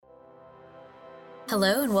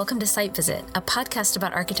Hello and welcome to Site Visit, a podcast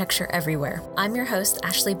about architecture everywhere. I'm your host,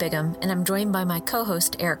 Ashley Bigham, and I'm joined by my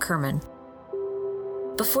co-host, Eric Herman.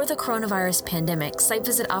 Before the coronavirus pandemic, Site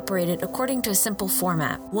Visit operated according to a simple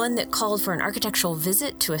format, one that called for an architectural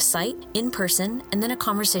visit to a site in person and then a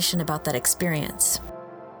conversation about that experience.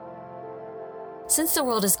 Since the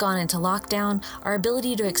world has gone into lockdown, our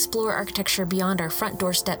ability to explore architecture beyond our front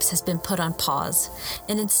doorsteps has been put on pause,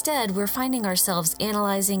 and instead we're finding ourselves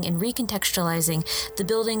analyzing and recontextualizing the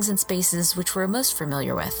buildings and spaces which we're most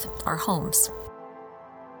familiar with, our homes.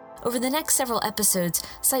 Over the next several episodes,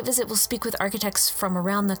 Site Visit will speak with architects from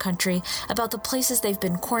around the country about the places they've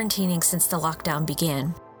been quarantining since the lockdown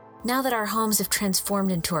began. Now that our homes have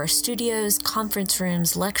transformed into our studios, conference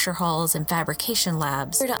rooms, lecture halls, and fabrication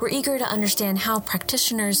labs, we're eager to understand how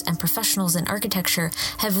practitioners and professionals in architecture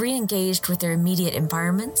have re-engaged with their immediate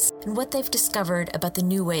environments and what they've discovered about the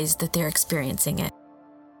new ways that they're experiencing it.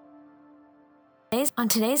 On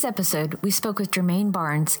today's episode, we spoke with Jermaine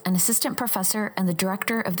Barnes, an assistant professor and the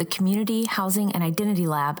director of the Community, Housing, and Identity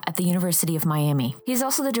Lab at the University of Miami. He's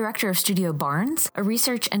also the director of Studio Barnes, a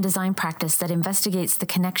research and design practice that investigates the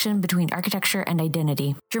connection between architecture and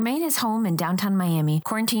identity. Jermaine is home in downtown Miami,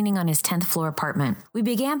 quarantining on his 10th floor apartment. We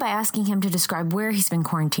began by asking him to describe where he's been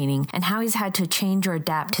quarantining and how he's had to change or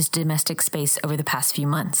adapt his domestic space over the past few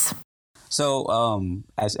months. So,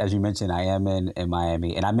 as you mentioned, I am in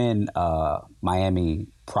Miami, and I'm in Miami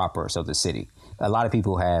proper, so the city. A lot of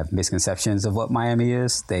people have misconceptions of what Miami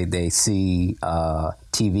is. They see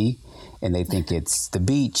TV, and they think it's the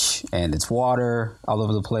beach and it's water all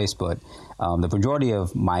over the place. But the majority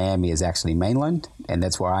of Miami is actually mainland, and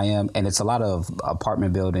that's where I am. And it's a lot of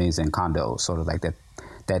apartment buildings and condos, sort of like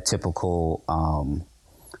that typical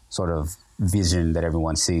sort of vision that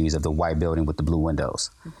everyone sees of the white building with the blue windows.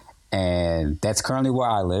 And that's currently where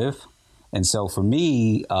I live. And so for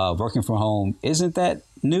me, working from home isn't that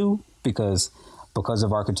new because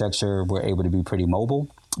of architecture, we're able to be pretty mobile.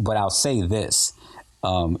 But I'll say this,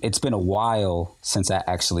 it's been a while since I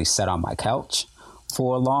actually sat on my couch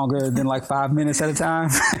for longer than like 5 minutes at a time.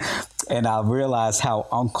 And I realized how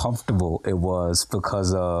uncomfortable it was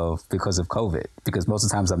because of COVID, because most of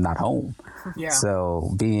the times I'm not home. Yeah.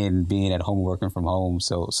 So being at home, working from home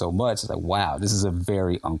so much, it's like, wow, this is a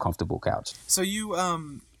very uncomfortable couch. So you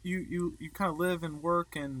kind of live and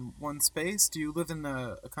work in one space. Do you live in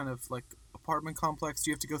a kind of like apartment complex? Do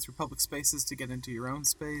you have to go through public spaces to get into your own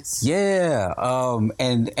space? Yeah.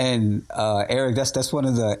 And Eric, that's one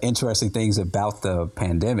of the interesting things about the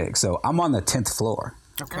pandemic. So I'm on the 10th floor.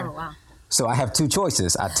 Okay. Oh, wow. So I have two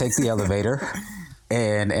choices. I take the elevator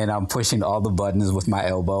and I'm pushing all the buttons with my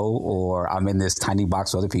elbow, or I'm in this tiny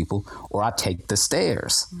box with other people, or I take the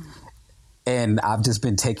stairs. And I've just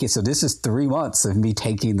been taking, so this is 3 months of me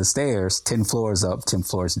taking the stairs, 10 floors up, 10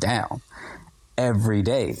 floors down every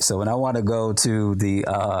day. So when I want to go to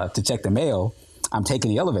to check the mail, I'm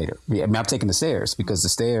taking the elevator. I'm taking the stairs because the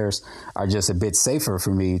stairs are just a bit safer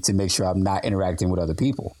for me to make sure I'm not interacting with other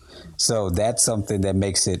people. So that's something that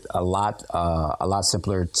makes it a lot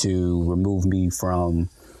simpler to remove me from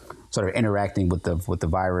sort of interacting with the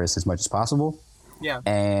virus as much as possible. Yeah.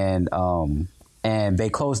 And they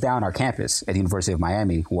closed down our campus at the University of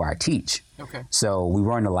Miami where I teach. Okay. So we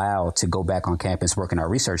weren't allowed to go back on campus, work in our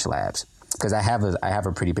research labs, because I have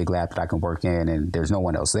a pretty big lab that I can work in and there's no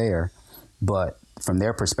one else there. But from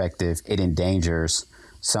their perspective, it endangers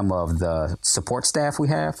some of the support staff we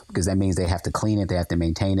have, because that means they have to clean it, they have to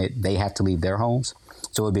maintain it, they have to leave their homes.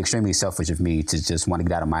 So it would be extremely selfish of me to just want to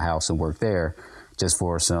get out of my house and work there just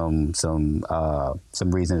for some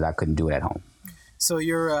reasons I couldn't do it at home. So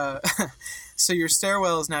your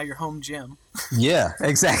stairwell is now your home gym. Yeah,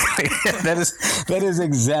 exactly. That is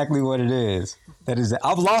exactly what it is.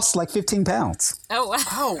 I've lost like 15 pounds. Oh, wow.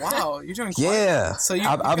 Oh, wow. You're doing quite well. So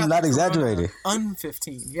I'm not exaggerating.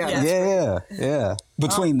 15. Yeah.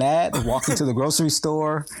 Between that, walking to the grocery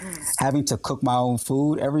store, having to cook my own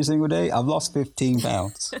food every single day, I've lost 15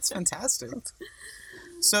 pounds. That's fantastic.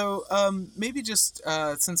 So maybe just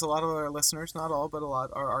since a lot of our listeners, not all, but a lot,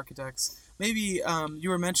 are architects, maybe you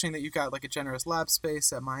were mentioning that you've got like a generous lab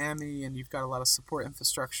space at Miami and you've got a lot of support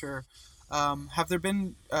infrastructure. Have there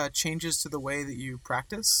been changes to the way that you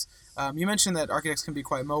practice? You mentioned that architects can be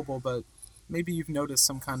quite mobile, but maybe you've noticed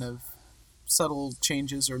some kind of subtle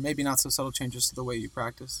changes, or maybe not so subtle changes to the way you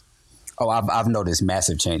practice. Oh, I've noticed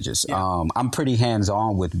massive changes. Yeah. I'm pretty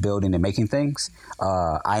hands-on with building and making things.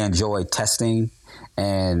 I enjoy testing,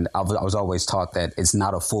 and I was always taught that it's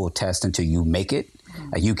not a full test until you make it.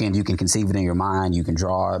 Like you can conceive it in your mind, you can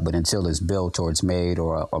draw it, but until it's built or it's made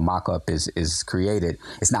or a mock-up is created,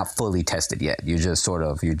 it's not fully tested yet. You're just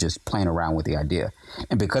playing around with the idea.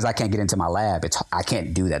 And because I can't get into my lab, I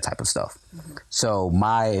can't do that type of stuff. So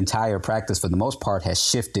my entire practice for the most part has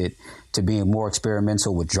shifted to being more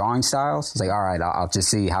experimental with drawing styles. It's like, all right, I'll just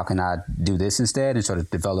see how can I do this instead and sort of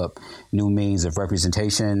develop new means of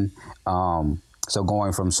representation. So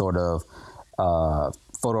going from sort of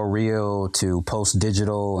photoreal to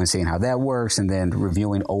post-digital and seeing how that works, and then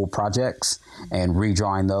reviewing old projects and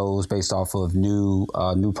redrawing those based off of new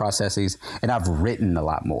processes. And I've written a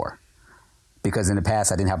lot more because in the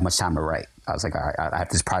past I didn't have much time to write. I was like, all right, I have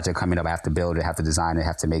this project coming up. I have to build it, I have to design it, I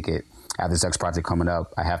have to make it. I have this next project coming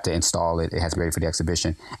up. I have to install it. It has to be ready for the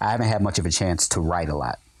exhibition. I haven't had much of a chance to write a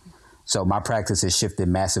lot. So my practice has shifted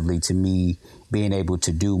massively to me being able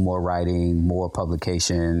to do more writing, more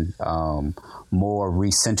publication, more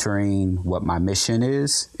recentering what my mission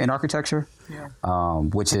is in architecture,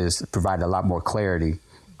 which has provided a lot more clarity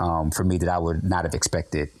for me that I would not have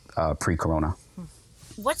expected pre-corona.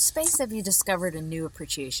 What space have you discovered a new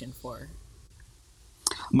appreciation for?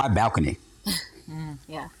 My balcony.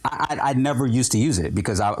 Yeah. I never used to use it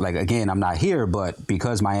because I'm not here, but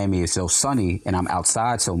because Miami is so sunny and I'm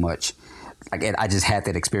outside so much, I just had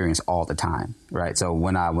that experience all the time, right? So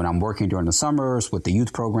when I'm working during the summers with the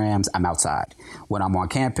youth programs, I'm outside. When I'm on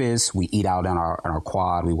campus, we eat out on our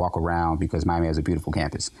quad, we walk around because Miami has a beautiful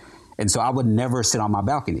campus. And so I would never sit on my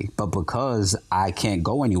balcony, but because I can't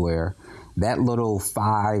go anywhere, that little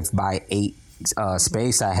 5x8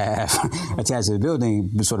 space I have attached to the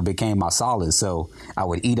building sort of became my solace. So I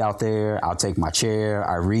would eat out there. I'll take my chair.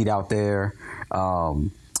 I read out there.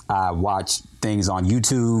 I watch things on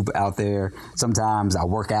YouTube out there. Sometimes I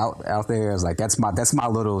work out there. It's like that's my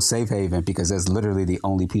little safe haven because that's literally the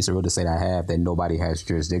only piece of real estate I have that nobody has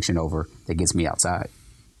jurisdiction over that gets me outside.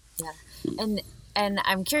 Yeah, and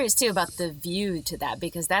I'm curious too about the view to that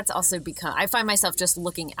because that's also become. I find myself just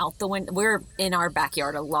looking out the window. We're in our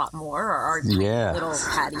backyard a lot more. Our tiny little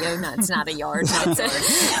patio. No, it's not a yard. No,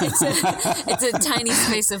 it's a tiny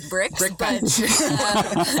space of bricks. But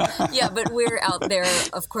we're out there,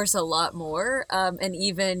 of course, a lot more. And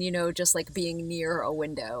even just like being near a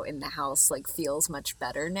window in the house like feels much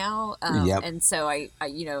better now. And so I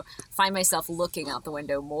find myself looking out the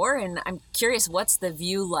window more. And I'm curious, what's the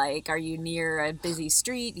view like? Are you near a busy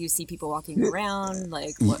street? You see people walking around,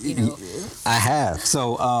 like what I have.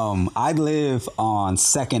 So I live on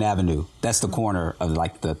 2nd Avenue. That's the corner of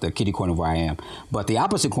like the kitty corner where I am. But the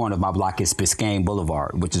opposite corner of my block is Biscayne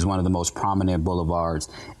Boulevard, which is one of the most prominent boulevards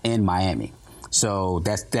in Miami. So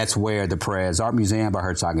that's where the Perez Art Museum by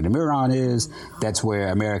Herzog and de Meuron is. That's where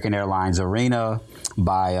American Airlines Arena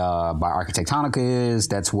by Architectonica is.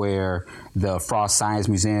 That's where the Frost Science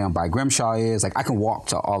Museum by Grimshaw is. Like I can walk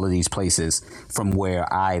to all of these places from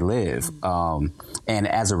where I live. And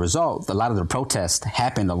as a result, a lot of the protests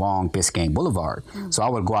happened along Biscayne Boulevard. So I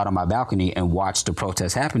would go out on my balcony and watch the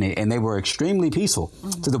protests happening, and they were extremely peaceful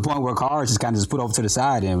to the point where cars just kind of just put over to the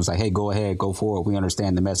side, and it was like, hey, go ahead, go forward. We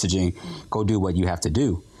understand the messaging. Go do what you have to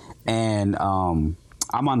do. And I'm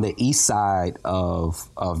on the east side of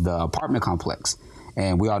the apartment complex.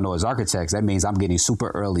 And we all know as architects, that means I'm getting super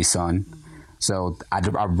early sun. So I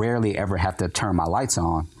rarely ever have to turn my lights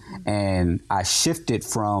on. And I shifted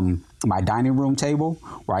from my dining room table,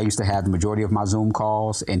 where I used to have the majority of my Zoom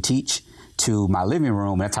calls and teach, to my living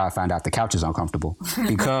room. That's how I found out the couch is uncomfortable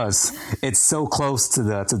because it's so close to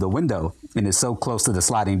the window and it's so close to the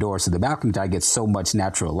sliding doors to the balcony that I get so much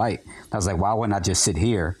natural light. I was like, why wouldn't I just sit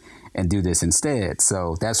here and do this instead?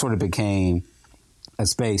 So that sort of became a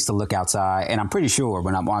space to look outside. And I'm pretty sure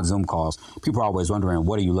when I'm on Zoom calls, people are always wondering,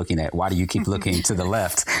 what are you looking at? Why do you keep looking to the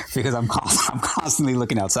left? Because I'm constantly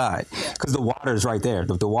looking outside because the water is right there.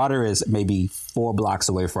 The water is maybe 4 blocks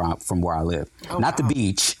away from where I live. Not the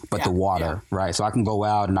beach, but the water, right? So I can go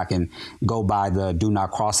out and I can go by the do not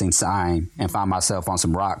crossing sign and find myself on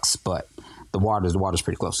some rocks, but the water's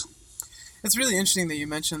pretty close. It's really interesting that you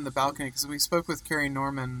mentioned the balcony because we spoke with Carrie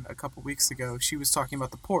Norman a couple weeks ago. She was talking about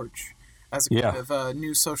the porch as a kind of a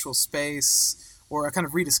new social space or a kind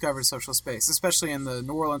of rediscovered social space, especially in the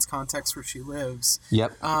New Orleans context where she lives.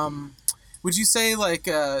 Yep. Would you say, like,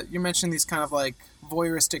 you mentioned these kind of, like,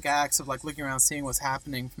 voyeuristic acts of, like, looking around, seeing what's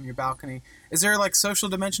happening from your balcony. Is there, like, social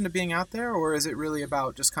dimension to being out there, or is it really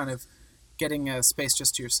about just kind of getting a space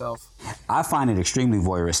just to yourself? I find it extremely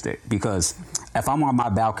voyeuristic because if I'm on my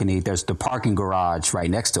balcony, there's the parking garage right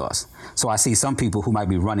next to us. So I see some people who might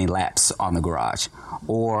be running laps on the garage.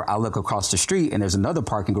 Or I look across the street and there's another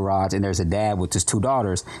parking garage and there's a dad with his 2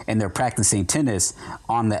 daughters and they're practicing tennis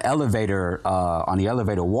on the elevator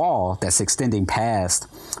wall that's extending past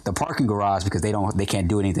the parking garage because they can't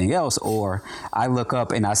do anything else. Or I look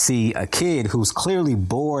up and I see a kid who's clearly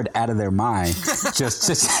bored out of their mind,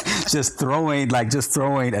 just throwing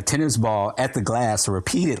a tennis ball at the glass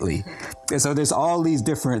repeatedly. And so there's all these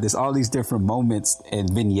different moments and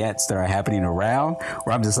vignettes that are happening around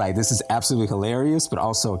where I'm just like, this is absolutely hilarious, but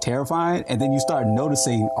also terrifying. And then you start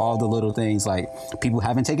noticing all the little things, like people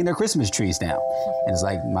haven't taken their Christmas trees down. And it's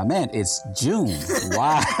like, my man, it's June.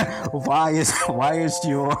 Why is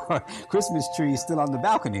your Christmas tree still on the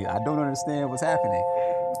balcony? I don't understand what's happening.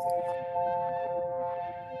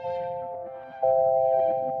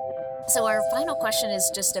 So our final question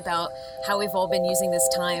is just about how we've all been using this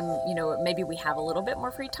time. Maybe we have a little bit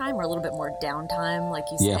more free time or a little bit more downtime, like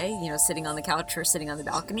you say, sitting on the couch or sitting on the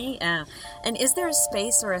balcony. And is there a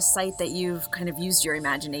space or a site that you've kind of used your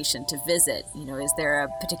imagination to visit? Is there a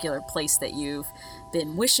particular place that you've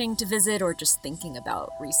been wishing to visit or just thinking about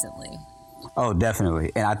recently? Oh,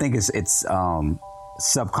 definitely. And I think it's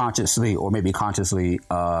subconsciously or maybe consciously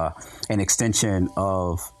an extension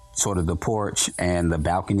of sort of the porch and the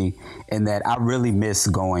balcony, in that I really miss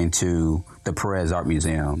going to the Perez Art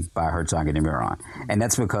Museum by Herzog and de Meuron. And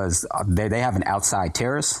that's because they have an outside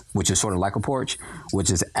terrace, which is sort of like a porch,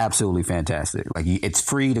 which is absolutely fantastic. Like it's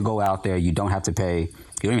free to go out there. You don't have to pay. You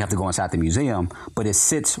don't even have to go inside the museum, but it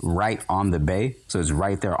sits right on the bay. So it's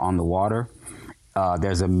right there on the water.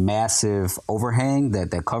 There's a massive overhang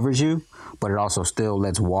that covers you, but it also still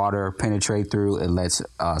lets water penetrate through. It lets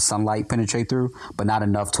sunlight penetrate through, but not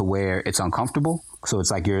enough to where it's uncomfortable. So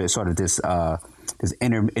it's like you're sort of this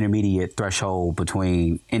intermediate threshold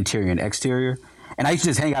between interior and exterior. And I used to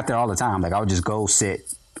just hang out there all the time. Like I would just go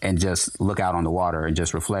sit and just look out on the water and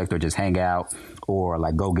just reflect or just hang out or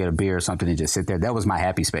like go get a beer or something and just sit there. That was my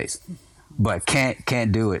happy space. But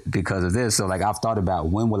can't do it because of this. So like I've thought about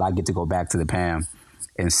when will I get to go back to the PAM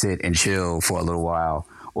and sit and chill for a little while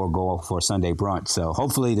or go for Sunday brunch. So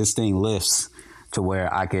hopefully this thing lifts to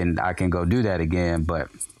where I can go do that again. But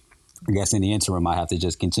I guess in the interim, I have to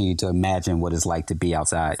just continue to imagine what it's like to be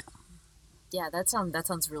outside. Yeah, that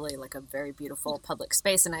sounds really like a very beautiful public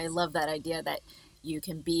space. And I love that idea that you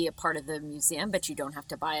can be a part of the museum, but you don't have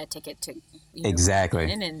to buy a ticket to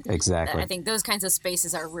exactly. And exactly. I think those kinds of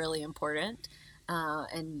spaces are really important.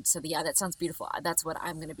 And so, that sounds beautiful. That's what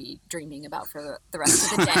I'm going to be dreaming about for the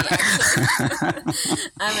rest of the day.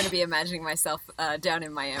 I'm going to be imagining myself down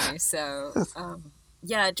in Miami. So,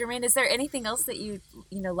 Jermaine, is there anything else that you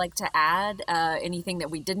like to add? Anything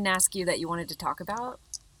that we didn't ask you that you wanted to talk about?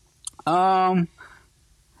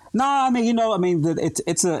 No,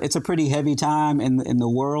 it's a pretty heavy time in the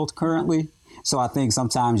world currently. So I think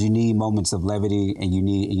sometimes you need moments of levity and you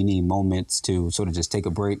need moments to sort of just take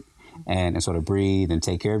a break and sort of breathe and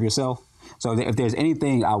take care of yourself. So if there's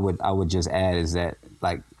anything I would just add is that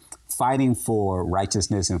like fighting for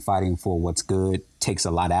righteousness and fighting for what's good takes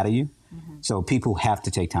a lot out of you. Mm-hmm. So people have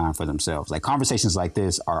to take time for themselves. Like conversations like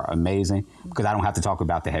this are amazing because I don't have to talk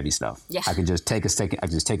about the heavy stuff. Yeah. I can just take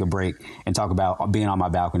a break and talk about being on my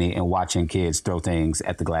balcony and watching kids throw things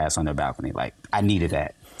at the glass on their balcony. Like I needed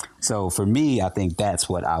that. So for me, I think that's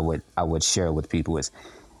what I would share with people is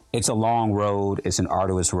it's a long road. It's an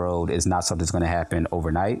arduous road. It's not something that's going to happen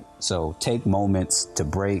overnight. So take moments to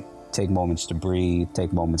break, take moments to breathe,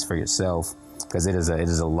 take moments for yourself because it is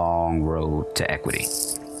a long road to equity.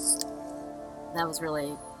 That was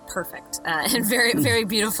really perfect and very, very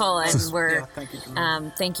beautiful. And we're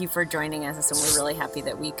thank you for joining us. And we're really happy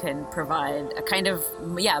that we can provide a kind of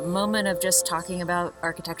moment of just talking about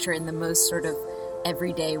architecture in the most sort of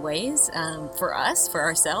everyday ways for us, for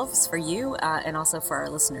ourselves, for you, and also for our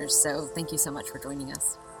listeners. So thank you so much for joining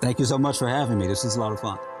us. Thank you so much for having me. This was a lot of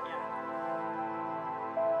fun.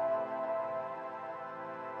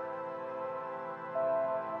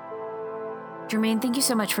 Jermaine, thank you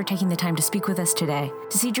so much for taking the time to speak with us today.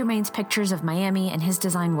 To see Jermaine's pictures of Miami and his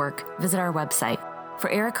design work, visit our website. For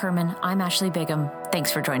Eric Herman, I'm Ashley Bigham.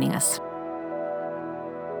 Thanks for joining us.